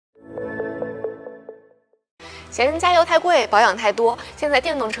嫌加油太贵，保养太多，现在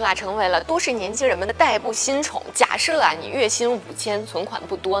电动车啊成为了都市年轻人们的代步新宠。假设啊你月薪5000，存款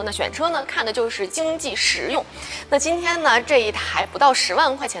不多，那选车呢看的就是经济实用。那今天呢这一台不到10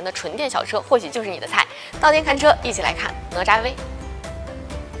万块钱的纯电小车，或许就是你的菜。到店看车，一起来看哪吒 V。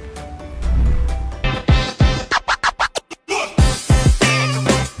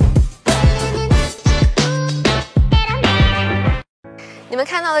 你们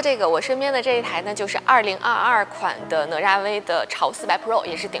看到的这个，我身边的这一台呢，就是2022款的哪吒 V 的潮400 Pro，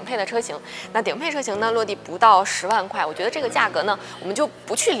 也是顶配的车型。那顶配车型呢，落地不到10万块，我觉得这个价格呢，我们就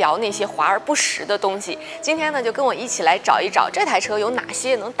不去聊那些华而不实的东西。今天呢，就跟我一起来找一找这台车有哪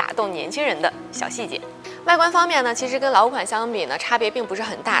些能打动年轻人的小细节。 外观方面呢，其实跟老款相比呢，差别并不是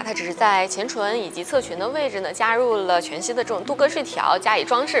很大，它只是在前唇以及侧裙的位置呢，加入了全新的这种镀铬饰条，加以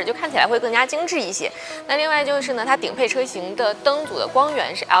装饰，就看起来会更加精致一些。那另外就是呢，它顶配车型的灯组的光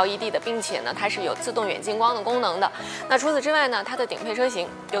源是 LED 的，并且呢，它是有自动远近光的功能的。那除此之外呢，它的顶配车型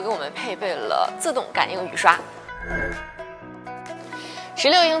又给我们配备了自动感应雨刷。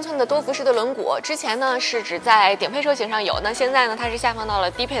 16英寸的多辐式的轮毂，之前呢是只在顶配车型上有，那现在呢它是下放到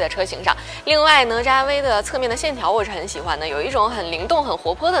了低配的车型上。另外，哪吒 V 的侧面的线条我是很喜欢的，有一种很灵动、很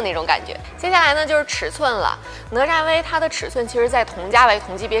活泼的那种感觉。接下来呢就是尺寸了，哪吒 V 它的尺寸其实在同价位、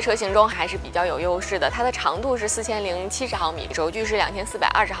同级别车型中还是比较有优势的。它的长度是4070毫米，轴距是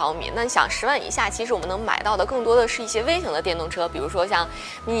2420毫米。那你想10万以下，其实我们能买到的更多的是一些微型的电动车，比如说像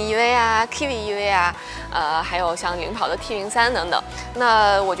mini EV 啊、Kiwi EV 啊，还有像领跑的 T03等等。那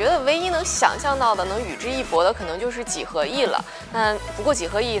我觉得唯一能想象到的能与之一搏的，可能就是几何 E 了。那不过几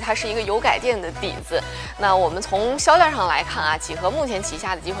何 E 它是一个油改电的底子。那我们从销量上来看啊，几何目前旗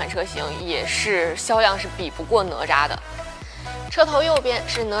下的几款车型也是销量是比不过哪吒的。 车头右边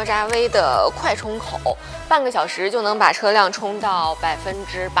是哪吒 V 的快充口，半个小时就能把车辆充到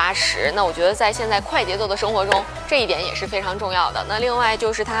80%。那我觉得在现在快节奏的生活中，这一点也是非常重要的。那另外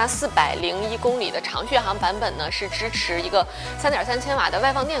就是它401公里的长续航版本呢，是支持一个3.3千瓦的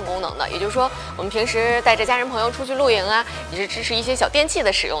外放电功能的，也就是说，我们平时带着家人朋友出去露营啊，也是支持一些小电器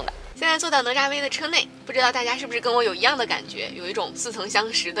的使用的。 现在坐到哪吒 V 的车内，不知道大家是不是跟我有一样的感觉，有一种似曾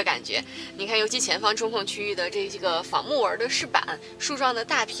相识的感觉。你看，尤其前方中控区域的这个仿木纹的饰板、树状的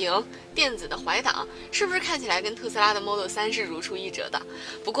大屏、电子的怀挡，是不是看起来跟特斯拉的 Model 3是如出一辙的？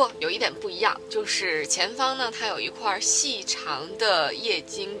不过有一点不一样，就是前方呢，它有一块细长的液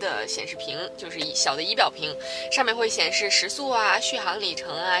晶的显示屏，就是小的仪表屏，上面会显示时速啊、续航里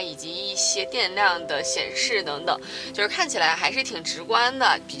程啊，以及一些电量的显示等等，就是看起来还是挺直观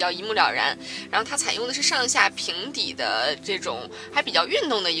的，比较一目了然。然后它采用的是上下平底的这种还比较运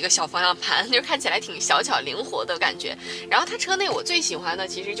动的一个小方向盘，就是看起来挺小巧灵活的感觉。然后它车内我最喜欢的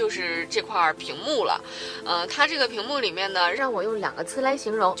其实就是这块屏幕了，它这个屏幕里面呢，让我用2个词来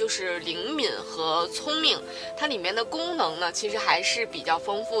形容，就是灵敏和聪明。它里面的功能呢，其实还是比较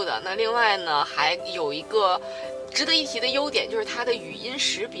丰富的。那另外呢，还有一个 值得一提的优点就是它的语音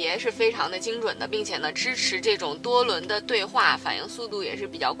识别是非常的精准的，并且呢支持这种多轮的对话，反应速度也是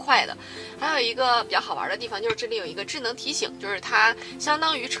比较快的。还有一个比较好玩的地方就是这里有一个智能提醒，就是它相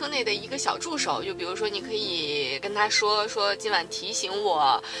当于车内的一个小助手，就比如说你可以跟他说今晚提醒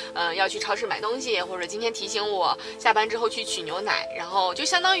我，要去超市买东西，或者今天提醒我下班之后去取牛奶，然后就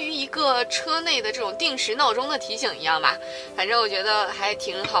相当于一个车内的这种定时闹钟的提醒一样吧。反正我觉得还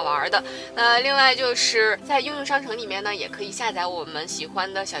挺好玩的。那另外就是在应用商城里面呢，也可以下载我们喜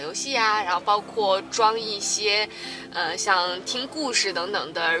欢的小游戏啊，然后包括装一些，像听故事等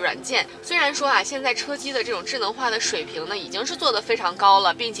等的软件。虽然说啊，现在车机的这种智能化的水平呢，已经是做得非常高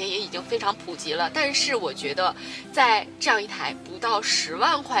了，并且也已经非常普及了。但是我觉得，在这样一台不到10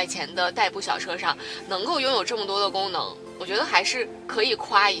万块钱的代步小车上，能够拥有这么多的功能，我觉得还是可以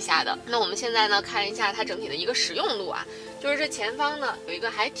夸一下的。那我们现在呢，看一下它整体的一个使用度啊，就是这前方呢有一个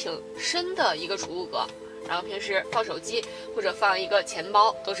还挺深的一个储物格。 然后平时放手机或者放一个钱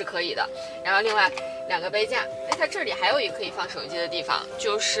包都是可以的。然后另外2个杯架，哎，它这里还有一个可以放手机的地方，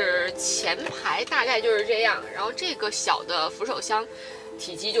就是前排大概就是这样。然后这个小的扶手箱，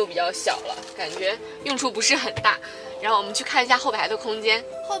体积就比较小了，感觉用处不是很大。然后我们去看一下后排的空间。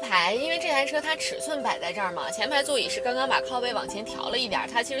后排因为这台车它尺寸摆在这儿嘛，前排座椅是刚刚把靠背往前调了一点，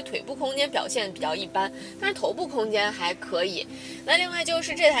它其实腿部空间表现比较一般，但是头部空间还可以。那另外就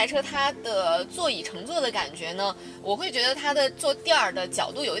是这台车它的座椅乘坐的感觉呢，我会觉得它的坐垫儿的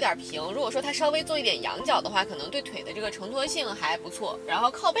角度有一点平，如果说它稍微做一点仰角的话，可能对腿的这个承托性还不错。然后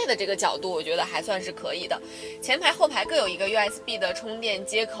靠背的这个角度我觉得还算是可以的。前排后排各有一个 USB 的充电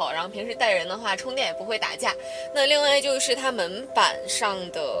接口，然后平时带人的话充电也不会打架。那另外就是它门板上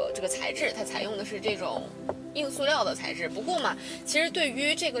的这个材质，它采用的是这种硬塑料的材质。不过嘛，其实对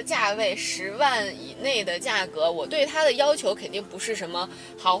于这个价位10万以内的价格，我对它的要求肯定不是什么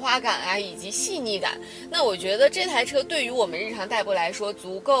豪华感啊，以及细腻感。那我觉得这台车对于我们日常代步来说，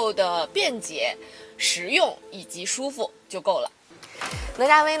足够的便捷、实用以及舒服就够了。哪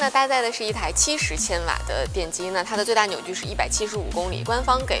吒 V 呢，搭载的是一台70千瓦的电机，那它的最大扭矩是175公里，官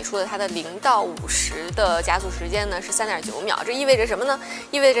方给出的它的0到50的加速时间呢是3.9秒，这意味着什么呢？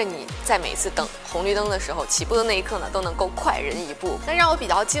意味着你在每次等红绿灯的时候，起步的那一刻呢，都能够快人一步。那让我比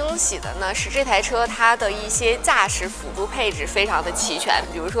较惊喜的呢是这台车它的一些驾驶辅助配置非常的齐全，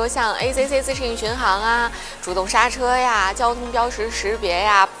比如说像 ACC 自适应巡航啊、主动刹车呀、交通标识识别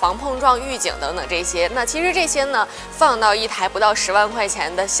呀、防碰撞预警等等这些。那其实这些呢，放到一台不到10万块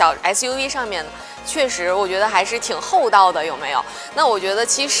钱的小 SUV 上面，确实我觉得还是挺厚道的，有没有？那我觉得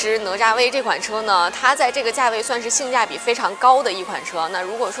其实哪吒 V 这款车呢，它在这个价位算是性价比非常高的一款车。那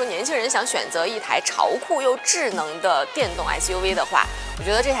如果说年轻人想选择一台潮酷又智能的电动 SUV 的话，我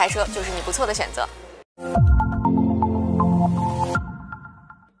觉得这台车就是你不错的选择。